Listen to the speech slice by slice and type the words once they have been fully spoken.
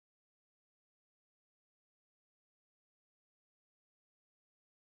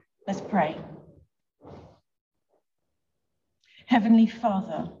Let's pray. Heavenly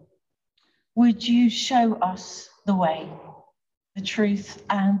Father, would you show us the way, the truth,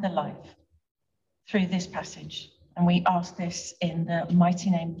 and the life through this passage? And we ask this in the mighty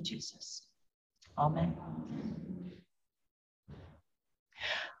name of Jesus. Amen.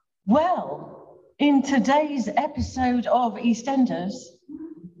 Well, in today's episode of EastEnders,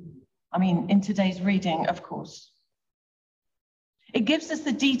 in today's reading, of course, it gives us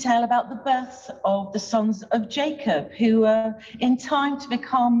the detail about the birth of the sons of Jacob, who were in time to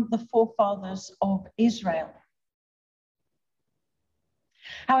become the forefathers of Israel.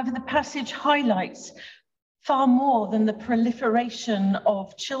 However, the passage highlights far more than the proliferation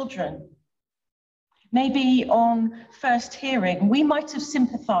of children. Maybe on first hearing, we might have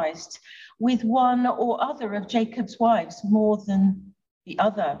sympathized with one or other of Jacob's wives more than the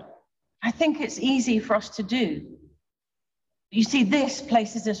other. I think it's easy for us to do. You see, this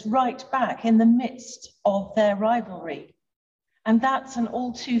places us right back in the midst of their rivalry. And that's an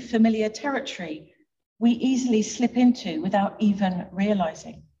all too familiar territory we easily slip into without even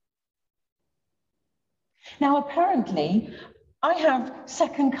realizing. Now, apparently, I have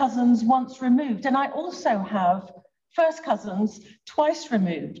second cousins once removed, and I also have first cousins twice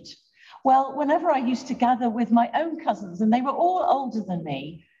removed. Well, whenever I used to gather with my own cousins, and they were all older than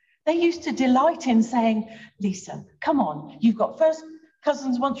me, they used to delight in saying, Lisa, come on, you've got first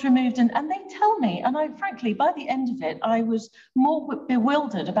cousins once removed, and they tell me, and frankly, by the end of it, I was more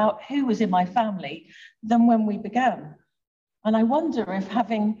bewildered about who was in my family than when we began. And I wonder if,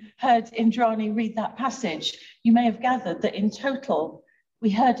 having heard Indrani read that passage, you may have gathered that in total, we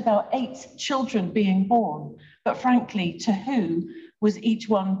heard about 8 children being born, but frankly, to who was each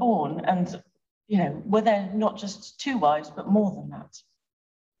one born? And, were there not just 2 wives, but more than that?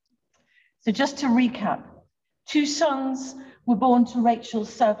 So just to recap, 2 sons were born to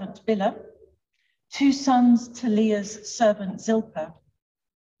Rachel's servant Bilhah, 2 sons to Leah's servant Zilpah,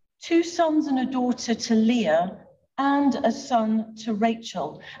 2 sons and a daughter to Leah, and a son to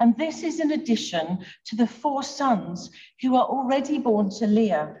Rachel. And this is in addition to the 4 sons who are already born to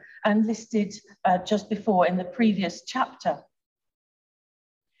Leah and listed just before in the previous chapter.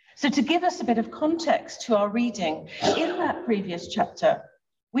 So to give us a bit of context to our reading, in that previous chapter,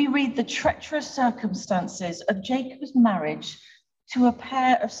 we read the treacherous circumstances of Jacob's marriage to a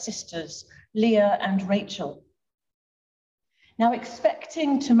pair of sisters, Leah and Rachel. Now,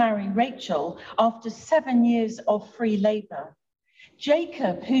 expecting to marry Rachel after 7 years of free labor,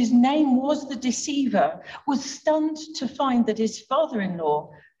 Jacob, whose name was the deceiver, was stunned to find that his father-in-law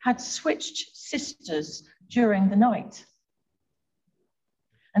had switched sisters during the night.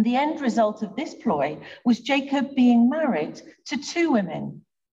 And the end result of this ploy was Jacob being married to 2 women,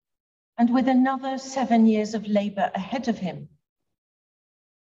 and with another 7 years of labor ahead of him.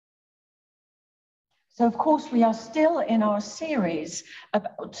 So, of course, we are still in our series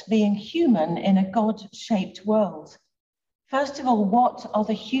about being human in a God-shaped world. First of all, what are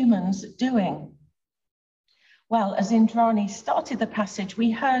the humans doing? Well, as Indrani started the passage, we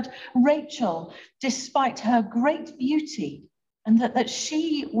heard Rachel, despite her great beauty, and that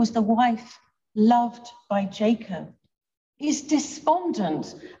she was the wife loved by Jacob, is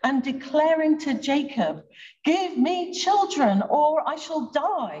despondent and declaring to Jacob, "Give me children or I shall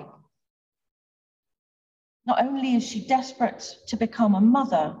die." Not only is she desperate to become a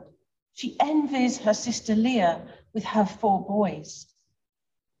mother, she envies her sister Leah with her 4 boys.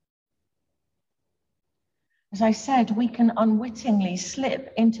 As I said, we can unwittingly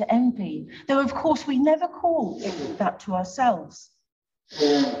slip into envy, though of course we never call that to ourselves.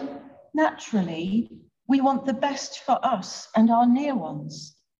 Naturally, we want the best for us and our near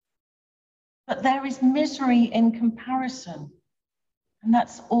ones. But there is misery in comparison, and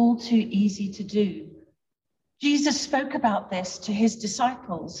that's all too easy to do. Jesus spoke about this to his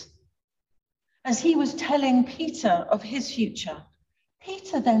disciples. As he was telling Peter of his future,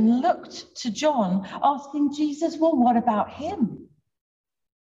 Peter then looked to John, asking Jesus, well, what about him?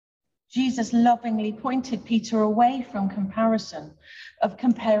 Jesus lovingly pointed Peter away from comparison, of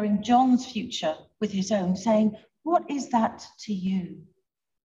comparing John's future with his own, saying, what is that to you?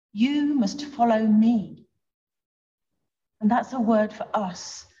 You must follow me. And that's a word for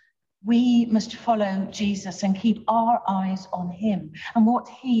us. We must follow Jesus and keep our eyes on him and what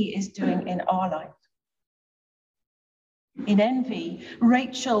he is doing in our life. In envy,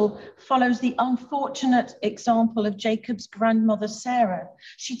 Rachel follows the unfortunate example of Jacob's grandmother, Sarah.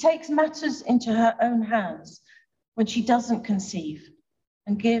 She takes matters into her own hands when she doesn't conceive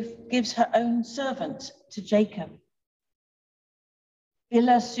and gives her own servant to Jacob.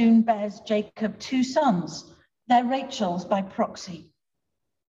 Bilhah soon bears Jacob 2 sons. They're Rachel's by proxy.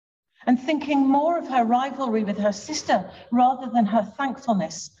 And thinking more of her rivalry with her sister rather than her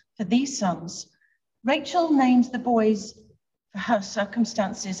thankfulness for these sons, Rachel names the boys for her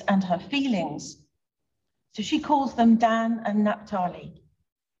circumstances and her feelings. So she calls them Dan and Naphtali.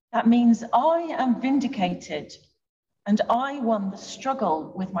 That means I am vindicated and I won the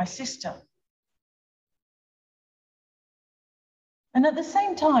struggle with my sister. And at the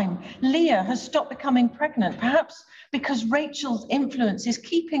same time, Leah has stopped becoming pregnant, perhaps because Rachel's influence is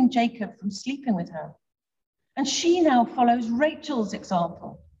keeping Jacob from sleeping with her. And she now follows Rachel's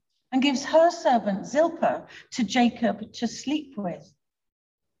example and gives her servant Zilpah to Jacob to sleep with.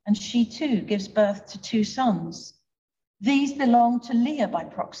 And she too gives birth to 2 sons. These belong to Leah by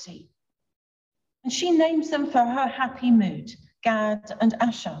proxy. And she names them for her happy mood, Gad and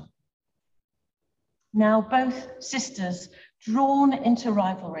Asher. Now both sisters drawn into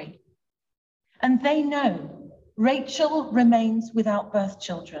rivalry. And they know Rachel remains without birth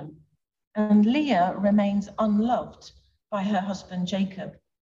children, and Leah remains unloved by her husband Jacob.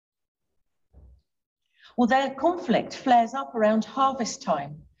 Well, their conflict flares up around harvest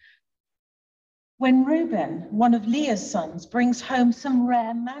time, when Reuben, one of Leah's sons, brings home some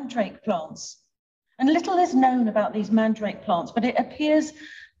rare mandrake plants. And little is known about these mandrake plants, but it appears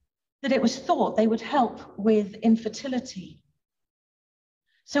that it was thought they would help with infertility.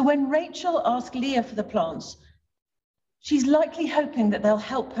 So when Rachel asks Leah for the plants, she's likely hoping that they'll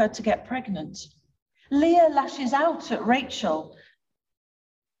help her to get pregnant. Leah lashes out at Rachel.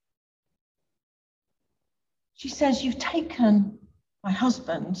 She says, "You've taken my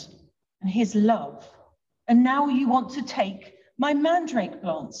husband and his love, and now you want to take my mandrake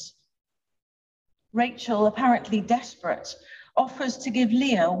plants." Rachel, apparently desperate, offers to give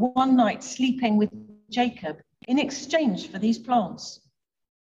Leah one night sleeping with Jacob in exchange for these plants.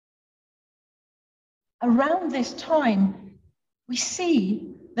 Around this time, we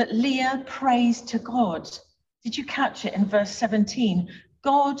see that Leah prays to God. Did you catch it in verse 17?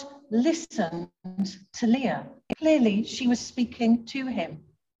 God listened to Leah. Clearly, she was speaking to him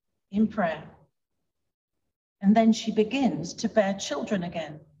in prayer. And then she begins to bear children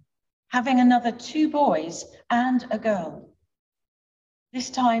again, having another 2 boys and a girl. This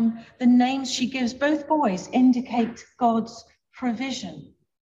time, the names she gives both boys indicate God's provision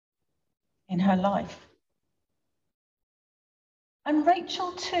in her life. And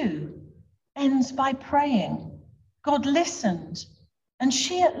Rachel too ends by praying. God listened, and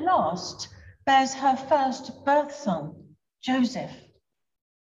she at last bears her first birth son, Joseph.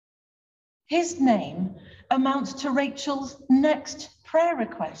 His name amounts to Rachel's next prayer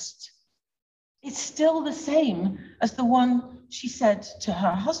request. It's still the same as the one she said to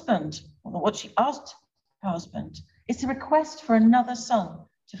her husband, or what she asked her husband. It's a request for another son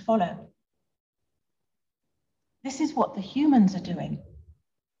to follow. This is what the humans are doing.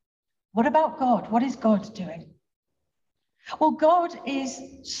 What about God? What is God doing? Well, God is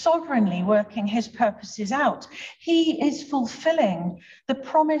sovereignly working his purposes out. He is fulfilling the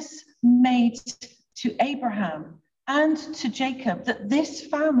promise made to Abraham and to Jacob that this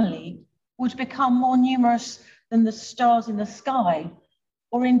family would become more numerous than the stars in the sky,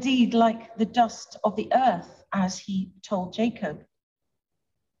 or indeed like the dust of the earth, as he told Jacob.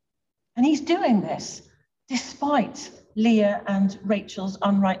 And he's doing this despite Leah and Rachel's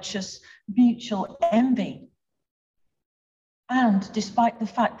unrighteous mutual envy, and despite the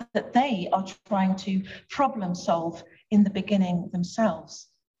fact that they are trying to problem solve in the beginning themselves.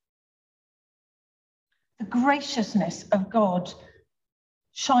 The graciousness of God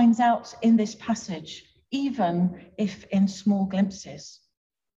shines out in this passage, even if in small glimpses.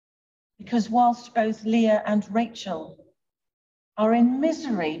 Because whilst both Leah and Rachel are in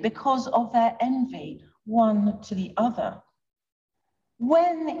misery because of their envy one to the other,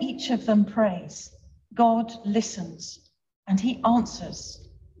 when each of them prays, God listens and he answers.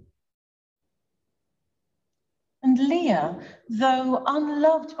 And Leah, though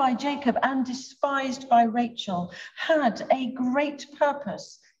unloved by Jacob and despised by Rachel, had a great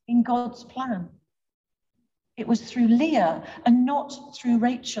purpose in God's plan. It was through Leah and not through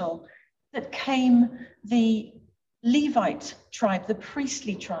Rachel that came the Levite tribe, the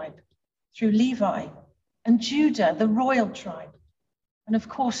priestly tribe, through Levi, and Judah, the royal tribe. And of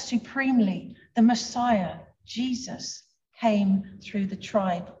course, supremely, the Messiah, Jesus, came through the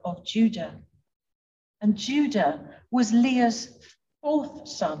tribe of Judah. And Judah was Leah's 4th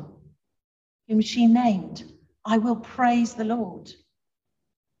son, whom she named, "I will praise the Lord."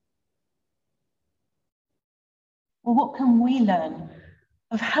 Well, what can we learn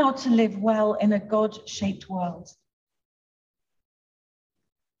of how to live well in a God-shaped world?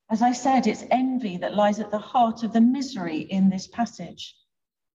 As I said, it's envy that lies at the heart of the misery in this passage.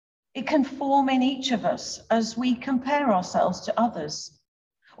 It can form in each of us as we compare ourselves to others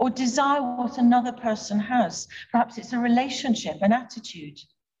or desire what another person has. Perhaps it's a relationship, an attitude,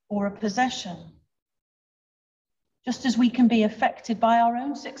 or a possession. Just as we can be affected by our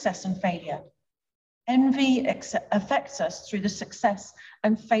own success and failure, envy affects us through the success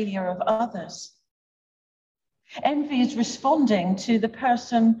and failure of others. Envy is responding to the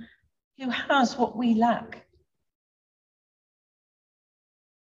person who has what we lack.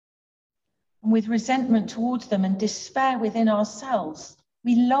 And with resentment towards them and despair within ourselves,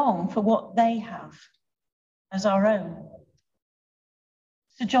 we long for what they have as our own.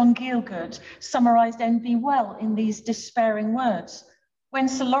 Sir John Gielgud summarized envy well in these despairing words. When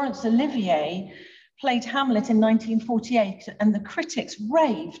Sir Laurence Olivier played Hamlet in 1948 and the critics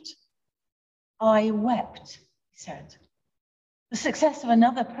raved, "I wept," he said. The success of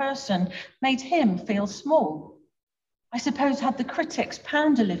another person made him feel small. I suppose had the critics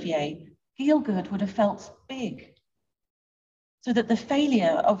panned Olivier, Gielgud would have felt big, so that the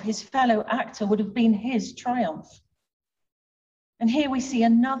failure of his fellow actor would have been his triumph. And here we see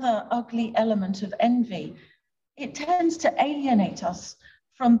another ugly element of envy. It tends to alienate us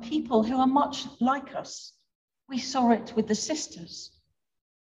from people who are much like us. We saw it with the sisters.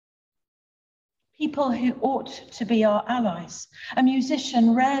 People who ought to be our allies. A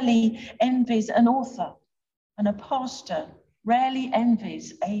musician rarely envies an author, and a pastor rarely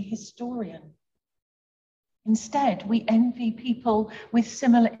envies a historian. Instead, we envy people with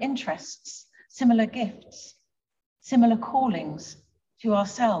similar interests, similar gifts, similar callings to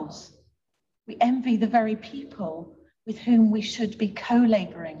ourselves. We envy the very people with whom we should be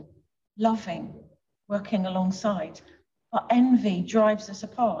co-laboring, loving, working alongside. But envy drives us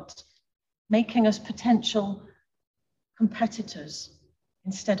apart, making us potential competitors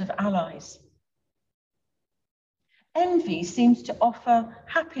instead of allies. Envy seems to offer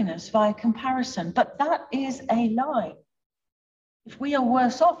happiness via comparison, but that is a lie. If we are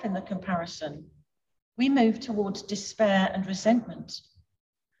worse off in the comparison, we move towards despair and resentment.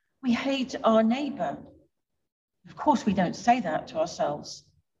 We hate our neighbor. Of course, we don't say that to ourselves,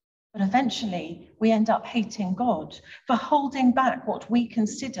 but eventually we end up hating God for holding back what we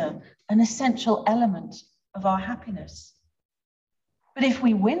consider an essential element of our happiness. But if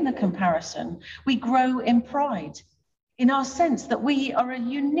we win the comparison, we grow in pride, in our sense that we are a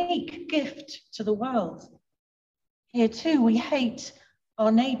unique gift to the world. Here too, we hate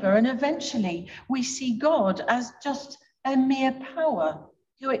our neighbor, and eventually we see God as just a mere power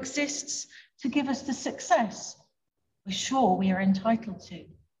who exists to give us the success we're sure we are entitled to.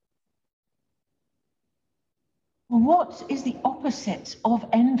 What is the opposite of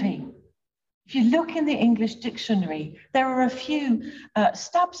envy? If you look in the English dictionary, there are a few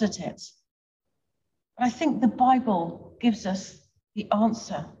stabs at it. But I think the Bible gives us the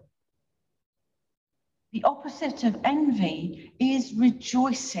answer. The opposite of envy is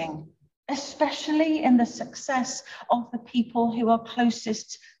rejoicing, especially in the success of the people who are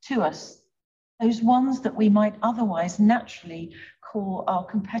closest to us, those ones that we might otherwise naturally call our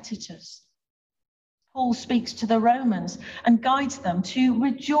competitors. Paul speaks to the Romans and guides them to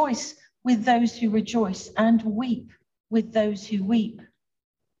rejoice with those who rejoice and weep with those who weep.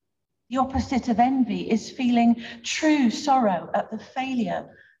 The opposite of envy is feeling true sorrow at the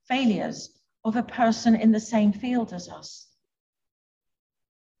failures of a person in the same field as us.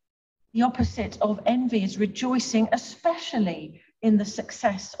 The opposite of envy is rejoicing, especially in the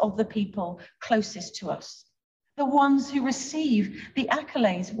success of the people closest to us, the ones who receive the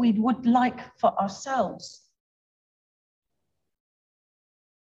accolades we would like for ourselves,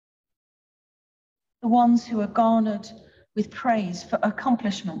 the ones who are garnered with praise for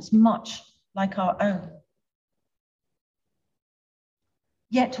accomplishments much like our own.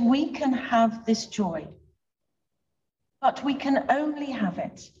 Yet we can have this joy, but we can only have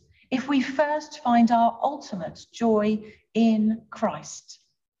it if we first find our ultimate joy in Christ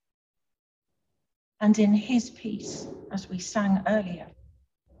and in his peace, as we sang earlier.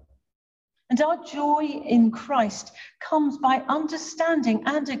 And our joy in Christ comes by understanding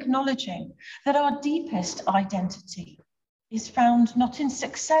and acknowledging that our deepest identity is found not in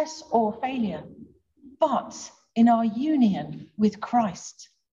success or failure, but in our union with Christ.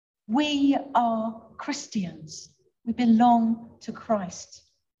 We are Christians. We belong to Christ.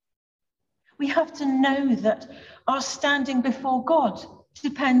 We have to know that our standing before God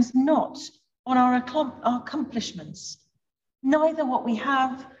depends not on our accomplishments, neither what we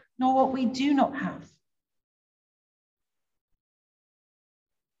have nor what we do not have.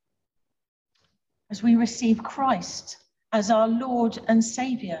 As we receive Christ as our Lord and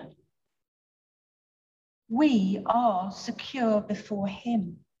Saviour, we are secure before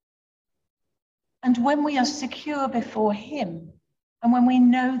him. And when we are secure before him, and when we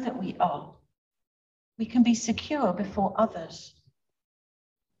know that we are, we can be secure before others.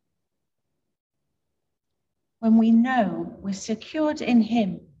 When we know we're secured in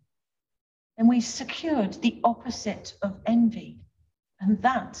him, then we've secured the opposite of envy, and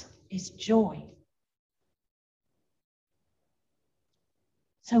that is joy.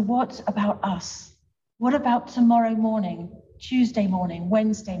 So what about us? What about tomorrow morning, Tuesday morning,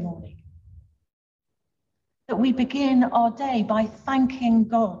 Wednesday morning? That we begin our day by thanking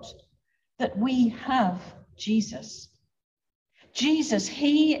God that we have Jesus. Jesus,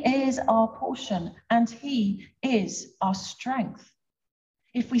 he is our portion and he is our strength.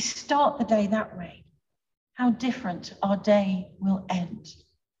 If we start the day that way, how different our day will end.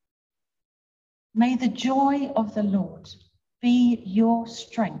 May the joy of the Lord be your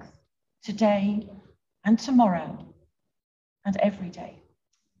strength today and tomorrow and every day.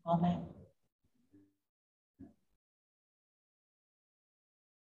 Amen.